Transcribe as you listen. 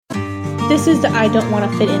This is the I Don't Want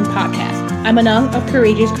to Fit In podcast. I'm Anung of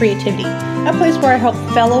Courageous Creativity, a place where I help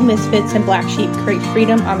fellow misfits and black sheep create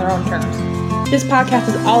freedom on their own terms. This podcast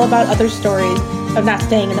is all about other stories of not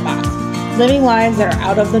staying in the box, living lives that are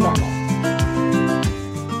out of the normal.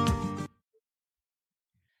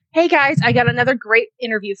 Hey guys, I got another great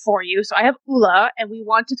interview for you. So I have Ula, and we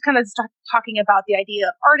want to kind of start talking about the idea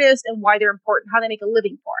of artists and why they're important, how they make a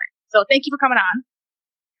living for it. So thank you for coming on.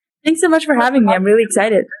 Thanks so much for having me. I'm really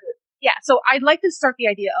excited. Yeah, so I'd like to start the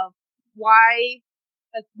idea of why,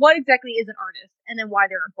 what exactly is an artist, and then why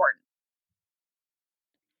they're important.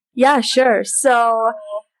 Yeah, sure. So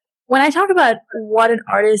when I talk about what an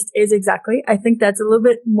artist is exactly, I think that's a little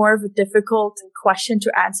bit more of a difficult question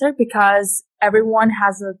to answer because everyone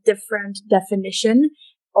has a different definition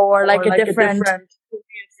or like a different way of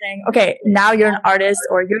saying, okay, now you're an artist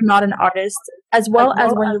or you're not an artist, as well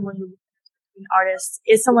as when you're an artist.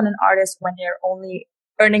 Is someone an artist when they're only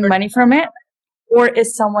earning money from it, or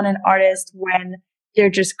is someone an artist when they're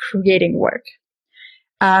just creating work?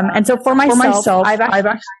 And so for myself, I've actually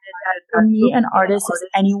decided that for me, an artist is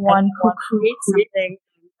anyone who creates something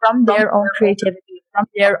from their own creativity, from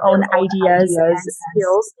their own ideas and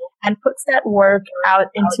skills, and puts that work out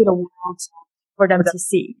into the world for them to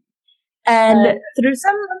see. And through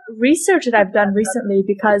some research that I've done recently,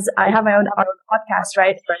 because I have my own podcast,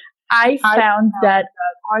 right? I found that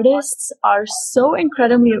artists are so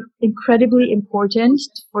incredibly important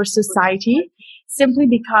for society, simply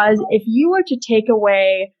because if you were to take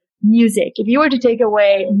away music, if you were to take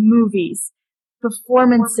away movies,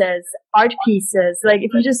 performances, art pieces, like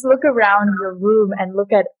if you just look around your room and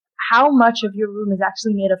look at how much of your room is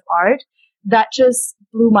actually made of art, that just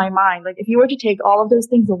blew my mind. Like if you were to take all of those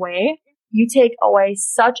things away, you take away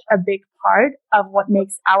such a big part of what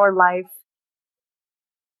makes our life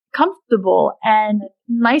comfortable and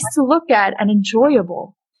nice to look at and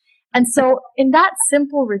enjoyable. And so in that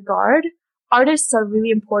simple regard, artists are really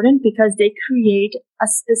important because they create a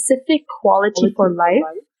specific quality for life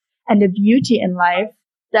and a beauty in life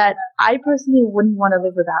that I personally wouldn't want to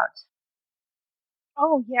live without.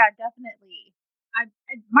 Oh yeah, definitely.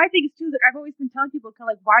 My thing is too that I've always been telling people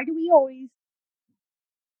kind of like, why do we always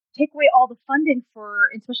take away all the funding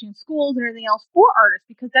for, especially in schools and everything else, for artists?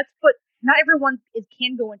 Because that's what not everyone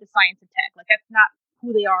can go into science and tech. Like that's not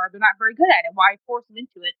who they are. They're not very good at it. Why force them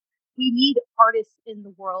into it? We need artists in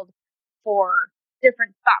the world for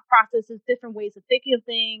different thought processes, different ways of thinking of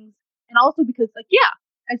things, and also because, like, yeah,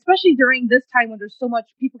 especially during this time when there's so much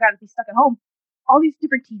people got to be stuck at home, all these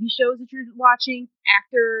different TV shows that you're watching,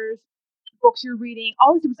 actors, books you're reading,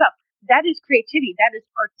 all this different stuff. That is creativity. That is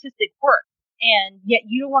artistic work, and yet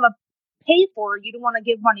you don't want to pay for it. You don't want to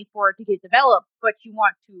give money for it to get developed, but you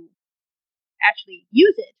want to actually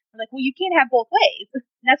use it. Like, well, you can't have both ways.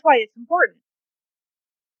 That's why it's important.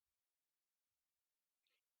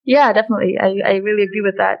 Yeah, definitely. I really agree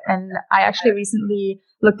with that. And I actually recently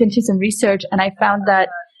looked into some research and I found that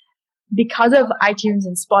because of iTunes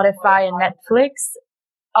and Spotify and Netflix,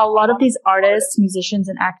 a lot of these artists, musicians,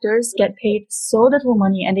 and actors get paid so little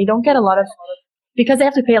money, and they don't get a lot of, because they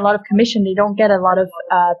have to pay a lot of commission, they don't get a lot of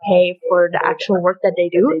pay for the actual work that they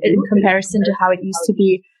do in comparison to how it used to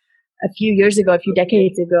be a few years ago, a few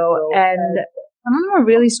decades ago. And some of them are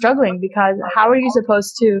really struggling because how are you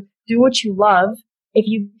supposed to do what you love if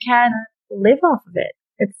you can't live off of it?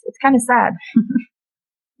 It's kind of sad.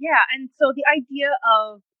 Yeah, and so the idea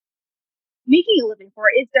of making a living for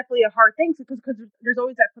it is definitely a hard thing because there's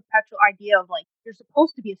always that perpetual idea of like you're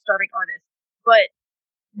supposed to be a starving artist, but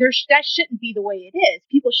that shouldn't be the way it is.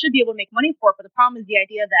 People should be able to make money for it, but the problem is the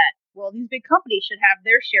idea that, well, these big companies should have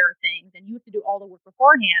their share of things and you have to do all the work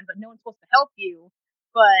beforehand, but no one's supposed to help you.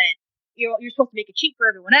 But you're supposed to make it cheap for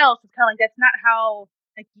everyone else. It's kind of like that's not how,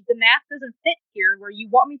 like, the math doesn't fit here where you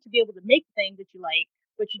want me to be able to make things that you like,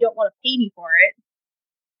 but you don't want to pay me for it.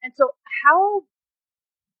 And so how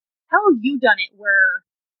have you done it where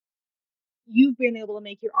you've been able to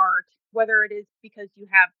make your art, whether it is because you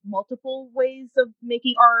have multiple ways of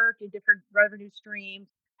making art and different revenue streams?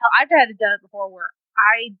 Hell, I've had it done before where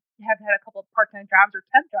I have had a couple of part-time jobs or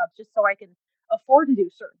temp jobs just so I can afford to do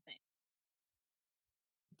certain things.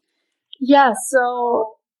 Yeah,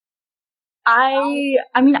 so I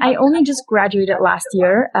only just graduated last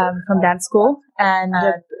year from dance school and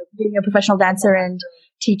being a professional dancer and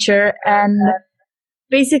teacher. And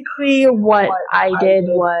basically what I did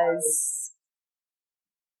was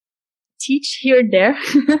teach here and there,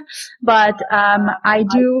 but I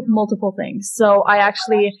do multiple things. So I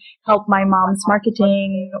actually help my mom's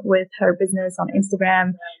marketing with her business on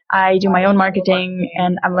Instagram. I do my own marketing,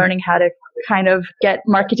 and I'm learning how to kind of get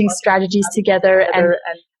marketing strategies together and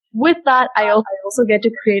with that, I also get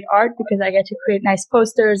to create art because I get to create nice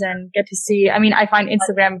posters and get to see. I mean, I find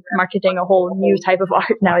Instagram marketing a whole new type of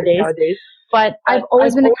art nowadays. But I've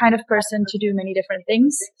always been the kind of person to do many different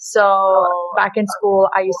things. So back in school,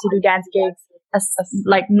 I used to do dance gigs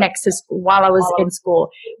like next to school while I was in school.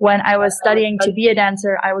 When I was studying to be a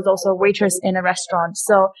dancer, I was also a waitress in a restaurant.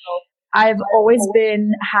 So I've always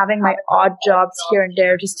been having my odd jobs here and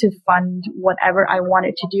there just to fund whatever I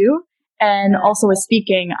wanted to do. And also with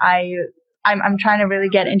speaking, I'm trying to really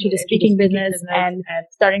get into the speaking business and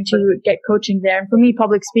starting to get coaching there. And for me,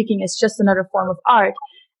 public speaking is just another form of art.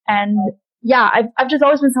 And yeah, I've just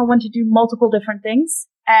always been someone to do multiple different things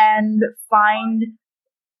and find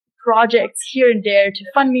projects here and there to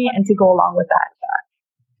fund me and to go along with that.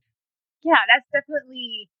 Yeah, that's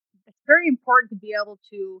definitely, it's very important to be able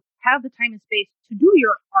to have the time and space to do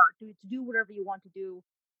your art, to do whatever you want to do,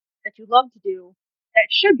 that you love to do, that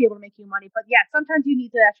should be able to make you money. But yeah, sometimes you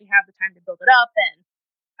need to actually have the time to build it up. And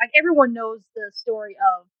like everyone knows the story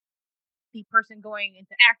of the person going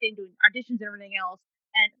into acting, doing auditions and everything else,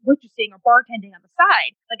 and waitressing or bartending on the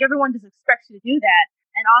side. Like everyone just expects you to do that.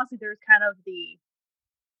 And honestly, there's kind of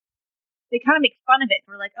they kind of make fun of it.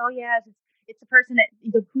 We're like, oh yeah, it's a person that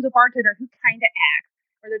who's a bartender who kind of acts,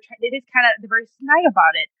 or they're very snide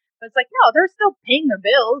about it. But it's like, no, they're still paying their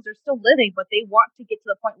bills, they're still living, but they want to get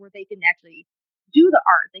to the point where they can actually do the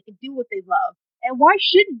art, they can do what they love. And why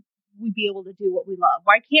shouldn't we be able to do what we love?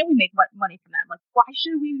 Why can't we make money from that? Like, why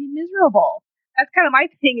should we be miserable? That's kind of my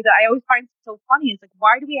thing that I always find so funny. Is like,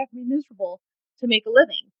 why do we have to be miserable to make a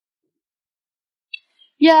living?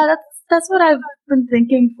 Yeah, that's what I've been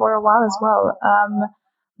thinking for a while as well.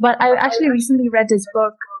 But I actually recently read this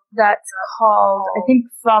book that's called, I think,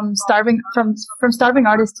 from starving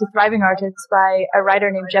artist to thriving artist by a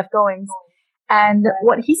writer named Jeff Goings. And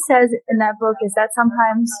what he says in that book is that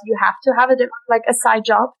sometimes you have to have a side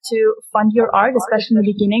job to fund your art, especially in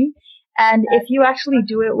the beginning. And if you actually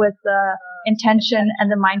do it with the intention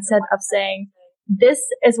and the mindset of saying, this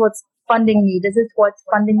is what's funding me, this is what's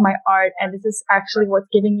funding my art, and this is actually what's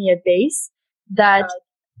giving me a base, that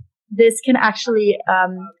this can actually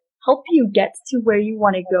help you get to where you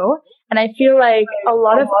want to go. And I feel like a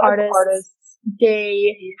lot of artists,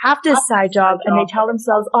 they have this side job and they tell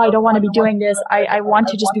themselves, oh, I don't want to be doing this. I want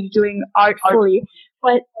to just be doing art fully.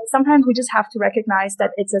 But sometimes we just have to recognize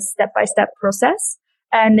that it's a step-by-step process.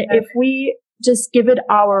 And if we just give it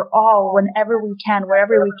our all whenever we can,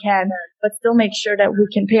 wherever we can, but still make sure that we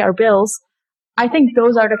can pay our bills, I think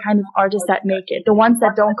those are the kind of artists that make it. The ones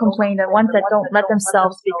that don't complain, the ones that don't let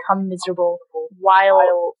themselves become miserable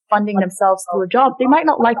while funding themselves through a job they might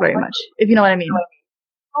not like very much, if you know what I mean.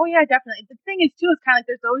 Oh yeah, definitely. The thing is too, is kind of like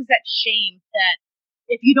there's always that shame that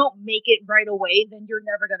if you don't make it right away, then you're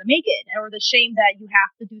never going to make it, or the shame that you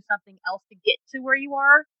have to do something else to get to where you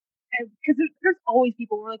are. And because there's always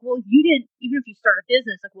people who are like, well, you didn't, even if you start a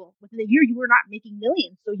business, like, well, within a year you were not making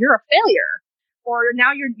millions, so you're a failure. Or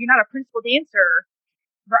now you're not a principal dancer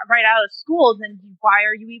right out of school, then why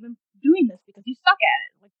are you even doing this? Because you suck at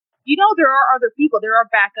it. Like, there are other people, there are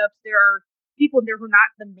backups, there are people in there who are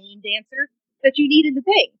not the main dancer that you need in the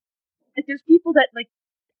thing. Like, there's people that, like,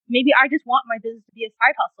 maybe I just want my business to be a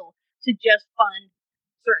side hustle to just fund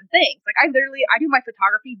certain things. Like, I do my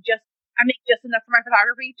photography I make just enough for my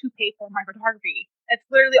photography to pay for my photography. That's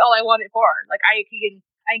literally all I want it for. Like, I can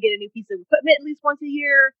get a new piece of equipment at least once a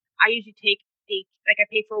year. I usually I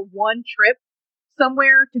pay for one trip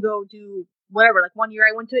somewhere to go do whatever. Like, one year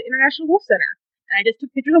I went to International Wolf Center and I just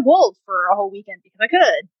took pictures of wolves for a whole weekend because I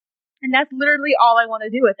could. And that's literally all I want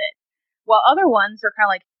to do with it. While other ones are kind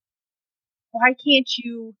of like, why can't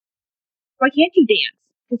you dance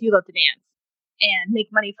because you love to dance and make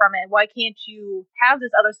money from it? Why can't you have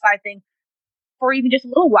this other side thing for even just a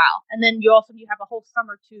little while? And then you have a whole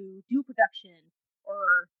summer to do production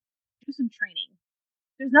or do some training.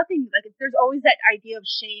 There's nothing like, there's always that idea of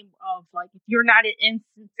shame of like, if you're not an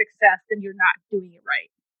instant success, then you're not doing it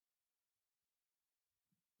right.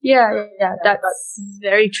 Yeah, that's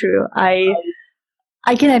very true.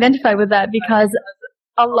 I can identify with that because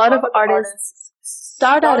a lot of artists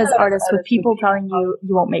start out as artists with people telling you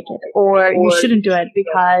you won't make it or you shouldn't do it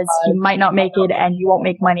because you might not make it and you won't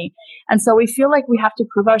make money. And so we feel like we have to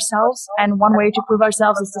prove ourselves. And one way to prove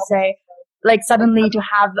ourselves is to say, like, suddenly to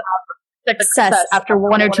have success after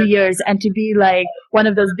 1 or 2 years and to be like one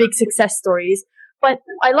of those big success stories. But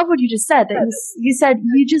I love what you just said. That you said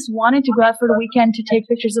you just wanted to go out for the weekend to take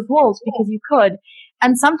pictures of wolves because you could.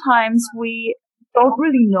 And sometimes we don't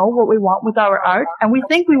really know what we want with our art. And we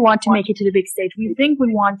think we want to make it to the big stage. We think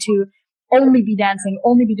we want to only be dancing,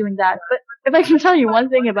 only be doing that. But if I can tell you one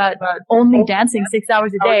thing about only dancing 6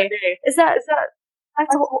 hours a day, is that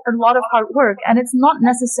that's a lot of hard work, and it's not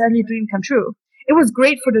necessarily a dream come true. It was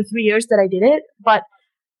great for the 3 years that I did it, but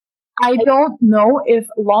I don't know if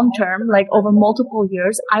long term, like over multiple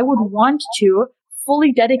years, I would want to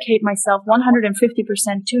fully dedicate myself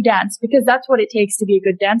 150% to dance, because that's what it takes to be a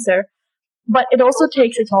good dancer. But it also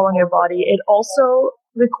takes a toll on your body. It also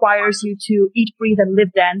requires you to eat, breathe, and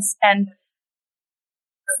live dance. And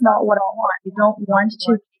that's not what I want. I don't want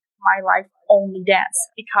to make my life only dance,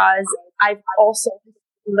 because I've also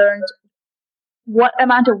learned what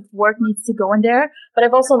amount of work needs to go in there. But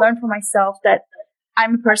I've also learned for myself that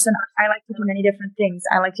I'm a person, I like to do many different things.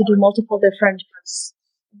 I like to do multiple different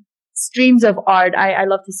streams of art. I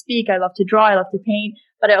love to speak, I love to draw, I love to paint,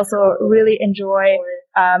 but I also really enjoy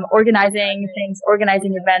organizing things,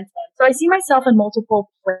 organizing events. So I see myself in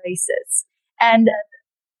multiple places. And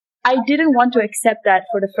I didn't want to accept that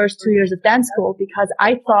for the first 2 years of dance school, because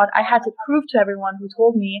I thought I had to prove to everyone who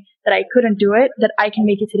told me that I couldn't do it, that I can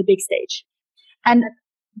make it to the big stage. And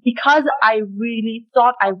because I really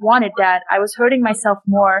thought I wanted that, I was hurting myself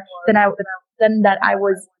more than that I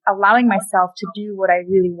was allowing myself to do what I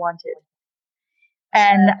really wanted.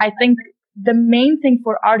 And I think the main thing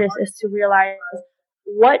for artists is to realize,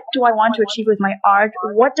 what do I want to achieve with my art?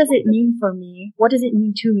 What does it mean for me? What does it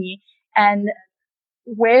mean to me? And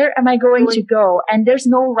where am I going to go? And there's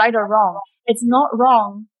no right or wrong. It's not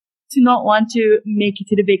wrong to not want to make it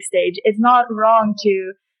to the big stage. It's not wrong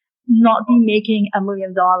to not be making $1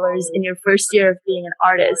 million in your first year of being an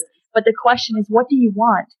artist. But the question is, what do you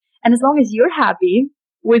want? And as long as you're happy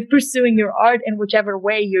with pursuing your art in whichever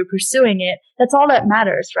way you're pursuing it, that's all that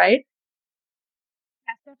matters, right?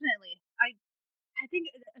 Yes, definitely. I think,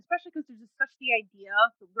 especially because there's such the idea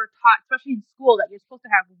that we're taught, especially in school, that you're supposed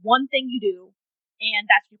to have one thing you do, and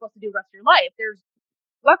that's what you're supposed to do the rest of your life. There's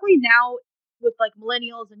luckily now with like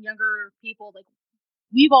millennials and younger people, like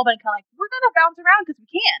we've all been kind of like, we're gonna bounce around because we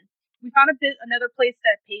can. We found another place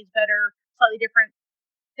that pays better, slightly different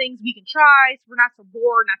things we can try, so we're not so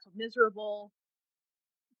bored, not so miserable.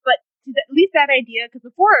 But at least that idea, because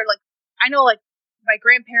before, like, I know like my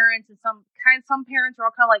grandparents and some parents are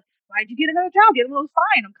all kind of like, why'd you get another job? The other one was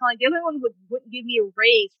fine. I'm kind of like, the other one wouldn't give me a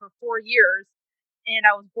raise for 4 years, and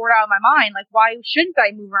I was bored out of my mind. Like, why shouldn't I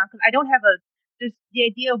move around? Because I don't have there's the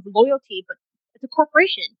idea of loyalty, but it's a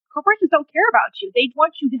corporation. Corporations don't care about you. They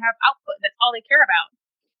want you to have output. That's all they care about.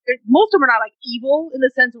 Most of them are not like evil in the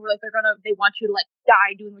sense of where like they want you to like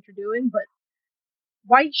die doing what you're doing, but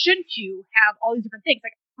why shouldn't you have all these different things?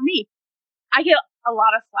 Like for me, I get a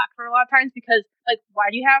lot of slack for a lot of times because like, why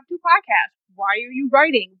do you have 2 podcasts? Why are you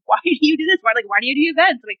writing? Why do you do this? Why do you do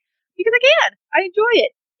events? Like, because I can. I enjoy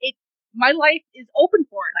it. My life is open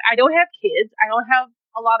for it. Like, I don't have kids. I don't have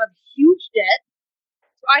a lot of huge debt.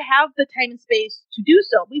 So I have the time and space to do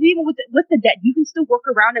so. Maybe even with the debt, you can still work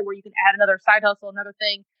around it where you can add another side hustle, another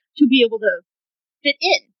thing to be able to fit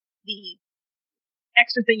in the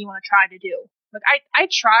extra thing you want to try to do. Like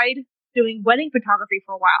I tried doing wedding photography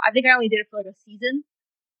for a while. I think I only did it for like a season.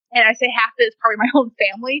 And I say half of it is probably my own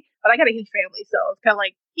family, but I got a huge family, so it's kind of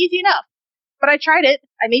like easy enough. But I tried it.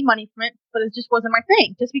 I made money from it, but it just wasn't my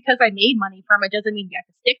thing. Just because I made money from it doesn't mean you have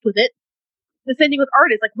to stick with it. The same thing with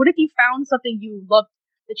art is like, what if you found something that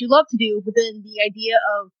you love to do, but then the idea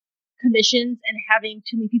of commissions and having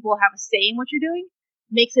too many people have a say in what you're doing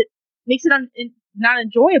makes it not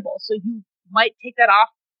enjoyable. So you might take that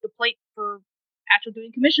off the plate for actually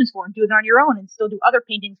doing commissions for and do it on your own and still do other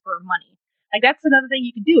paintings for money. Like that's another thing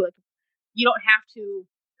you can do. Like you don't have to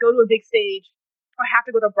go to a big stage or have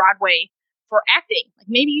to go to Broadway for acting.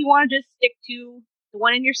 Like maybe you want to just stick to the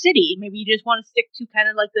one in your city. Maybe you just want to stick to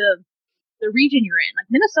kind of like the region you're in.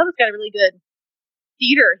 Like Minnesota's got a really good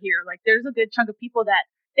theater here. Like there's a good chunk of people that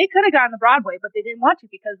they could have gone to Broadway, but they didn't want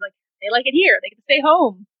to because like they like it here. They can stay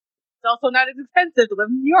home. It's also not as expensive to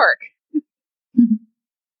live in New York. Mm-hmm.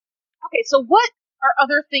 Okay, so what are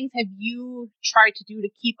other things have you tried to do to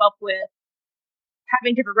keep up with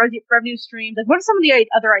having different revenue streams? Like, what are some of the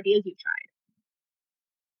other ideas you've tried?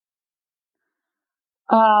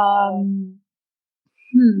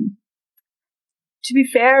 To be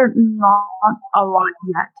fair, not a lot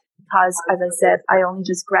yet, because as I said, I only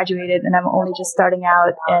just graduated and I'm only just starting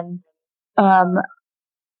out, and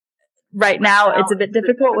right now it's a bit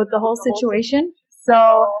difficult with the whole situation.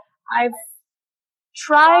 So I've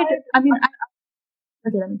tried, okay,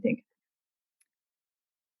 let me think.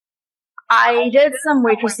 I did some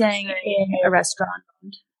waitressing in a restaurant.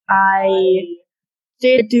 I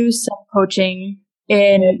did do some coaching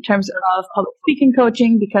in terms of public speaking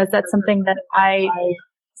coaching, because that's something that I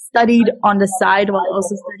studied on the side while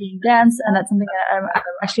also studying dance, and that's something that I'm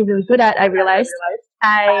actually really good at, I realized.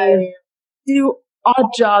 I do odd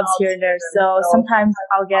jobs here and there. So sometimes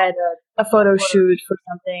I'll get a photo shoot for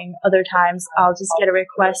something. Other times I'll just get a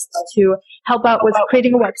request to help out with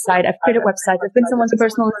creating a website. I've created websites. I've been someone's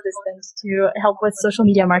personal assistant to help with social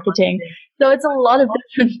media marketing. So it's a lot of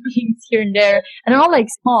different things here and there. And they're all like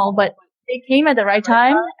small, but they came at the right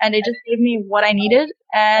time and they just gave me what I needed.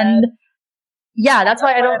 And yeah, that's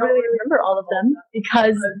why I don't really remember all of them,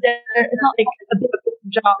 because it's not like a big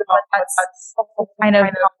job. That's kind of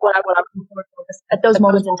what I was looking for at those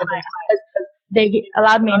moments in time. They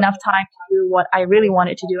allowed me enough time to do what I really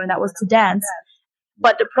wanted to do, and that was to dance.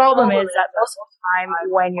 But the problem is that most of the time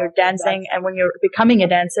when you're dancing and when you're becoming a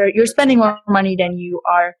dancer, you're spending more money than you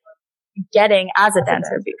are getting as a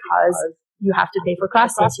dancer, because you have to pay for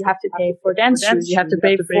classes, you have to pay for dance shoes, you have to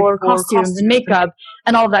pay for costumes and makeup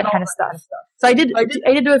and all of that kind of stuff. So I did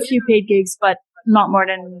do a few paid gigs, but not more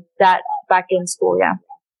than that back in school. Yeah.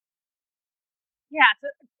 Yeah. So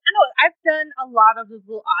I know I've done a lot of those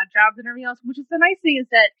little odd jobs and everything else, which is the nice thing is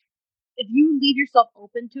that if you leave yourself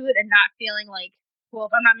open to it and not feeling like, well,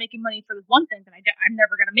 if I'm not making money for this one thing, then I'm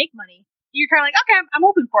never going to make money. You're kind of like, okay, I'm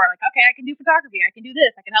open for it. Like, okay, I can do photography. I can do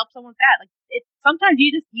this. I can help someone with that. Like, sometimes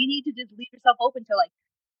you need to just leave yourself open to like,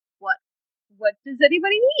 what does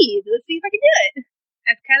anybody need? Let's see if I can do it.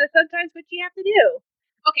 That's kind of sometimes what you have to do.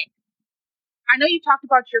 Okay. I know you talked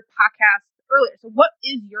about your podcast earlier. So what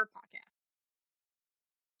is your podcast?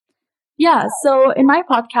 Yeah, so in my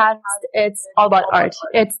podcast, it's all about art.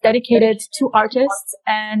 It's dedicated to artists,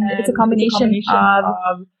 and it's a combination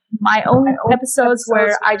of my own episodes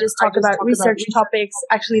where I just talk about research topics.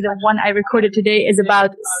 Actually, the one I recorded today is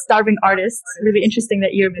about starving artists. Really interesting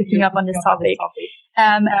that you're picking up on this topic.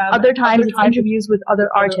 Other times it's interviews with other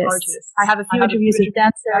artists. I have a few interviews with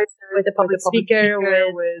dancers, with a public speaker,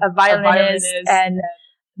 with a violinist, and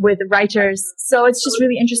with writers. So it's just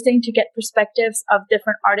really interesting to get perspectives of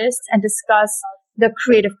different artists and discuss the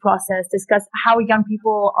creative process, discuss how young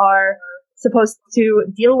people are supposed to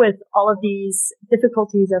deal with all of these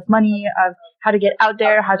difficulties of money, of how to get out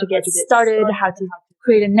there, how to get started, how to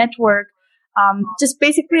create a network. Just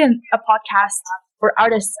basically a podcast for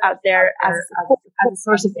artists out there as a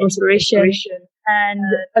source of inspiration and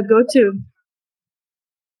a go-to.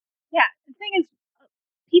 Yeah, the thing is,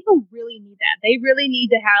 people really need that. They really need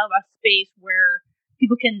to have a space where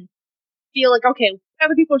people can feel like, okay,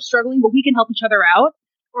 other people are struggling, but we can help each other out.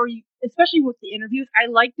 Or especially with the interviews, I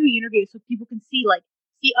like doing interviews so people can see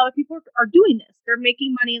other people are doing this. They're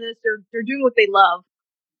making money in this. They're doing what they love.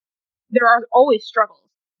 There are always struggles,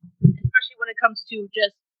 especially when it comes to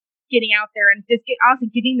just getting out there and just honestly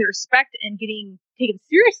getting the respect and getting taken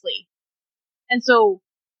seriously. And so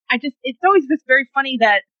it's always just very funny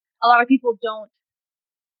that a lot of people don't.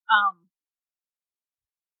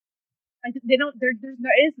 They don't. There's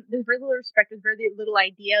very little respect. There's very little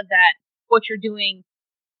idea that what you're doing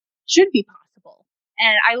should be possible.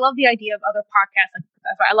 And I love the idea of other podcasts.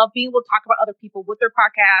 I love being able to talk about other people with their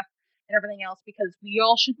podcast and everything else, because we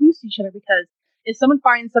all should boost each other. Because if someone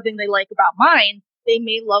finds something they like about mine, they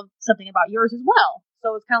may love something about yours as well.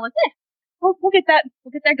 So it's kind of like, we'll get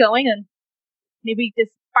that going, and maybe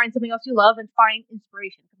just find something else you love and find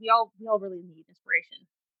inspiration. We all really need inspiration.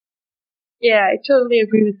 Yeah, I totally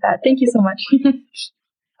agree with that. Thank you so much.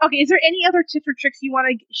 Okay, is there any other tips or tricks you want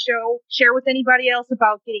to share with anybody else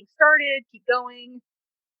about getting started, keep going?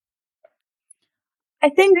 I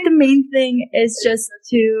think the main thing is just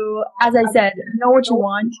to, as I said, know what you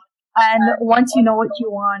want. And once you know what you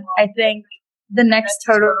want, I think the next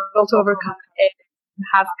hurdle to overcome is to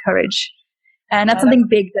have courage. And that's something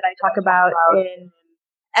big that I talk about in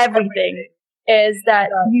everything, is that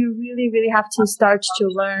you really, really have to start to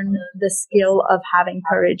learn the skill of having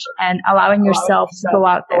courage and allowing yourself to go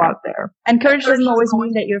out there. And courage doesn't always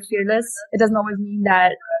mean that you're fearless. It doesn't always mean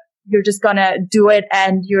that you're just gonna do it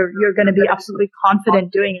and you're gonna be absolutely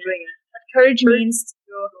confident doing it. Courage means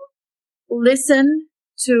to listen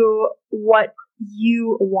to what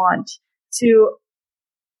you want.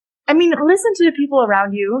 Listen to the people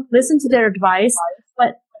around you, listen to their advice,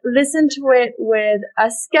 but listen to it with a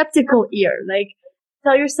skeptical ear. Like,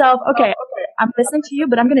 tell yourself, okay, I'm listening to you,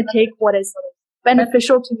 but I'm going to take what is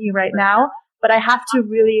beneficial to me right now. But I have to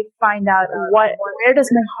really find out where does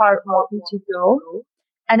my heart want me to go?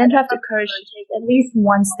 And then to have the courage to take at least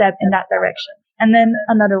one step in that direction. And then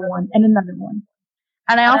another one and another one.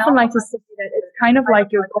 And I often like to say that it's kind of like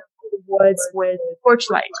you're going through the woods with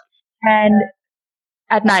torchlight and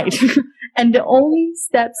at night. And the only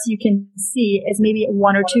steps you can see is maybe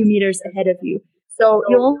 1 or 2 meters ahead of you. So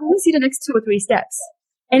you'll only see the next 2 or 3 steps.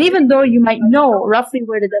 And even though you might know roughly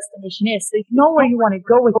where the destination is, so you know where you want to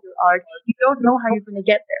go with your art, you don't know how you're going to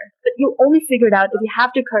get there. But you'll only figure it out if you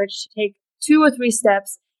have the courage to take 2 or 3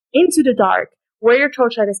 steps into the dark where your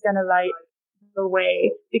torchlight is going to light the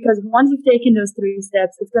way. Because once you've taken those 3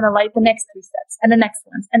 steps, it's going to light the next 3 steps and the next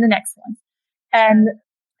ones and the next ones. And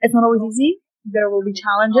it's not always easy. There will be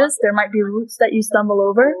challenges. There might be roots that you stumble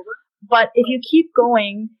over. But if you keep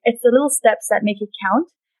going, it's the little steps that make it count.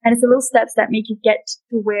 And it's the little steps that make you get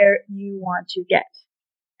to where you want to get.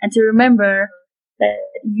 And to remember that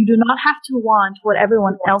you do not have to want what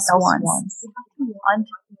everyone else wants. You have to want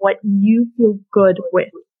what you feel good with.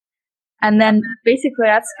 And then basically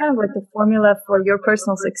that's kind of like the formula for your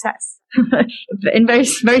personal success. In very,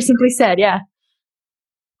 very simply said, yeah.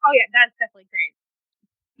 Oh yeah, that's definitely great.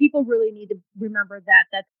 People really need to remember that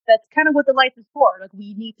that's kind of what the life is for. Like,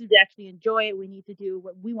 we need to actually enjoy it. We need to do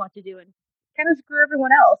what we want to do and kind of screw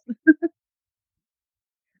everyone else.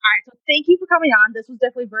 All right, so thank you for coming on. This was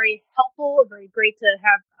definitely very helpful, very great to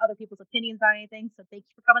have other people's opinions on anything. So thank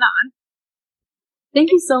you for coming on.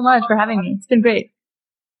 Thank you so much for having me. It's been great.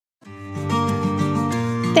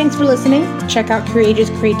 Thanks for listening. Check out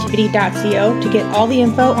courageouscreativity.co to get all the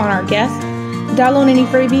info on our guests, download any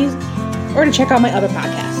freebies, or to check out my other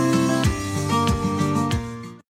podcasts.